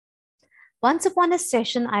Once upon a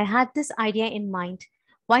session, I had this idea in mind.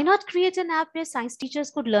 Why not create an app where science teachers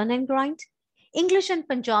could learn and grind? English and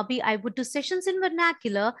Punjabi, I would do sessions in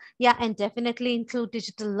vernacular, yeah, and definitely include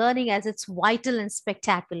digital learning as it's vital and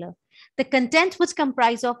spectacular. The content would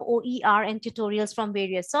comprise of OER and tutorials from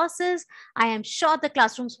various sources. I am sure the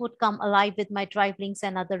classrooms would come alive with my drive links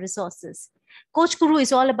and other resources. Coach Guru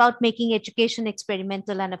is all about making education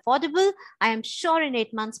experimental and affordable. I am sure in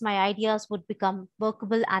 8 months my ideas would become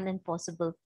workable and impossible.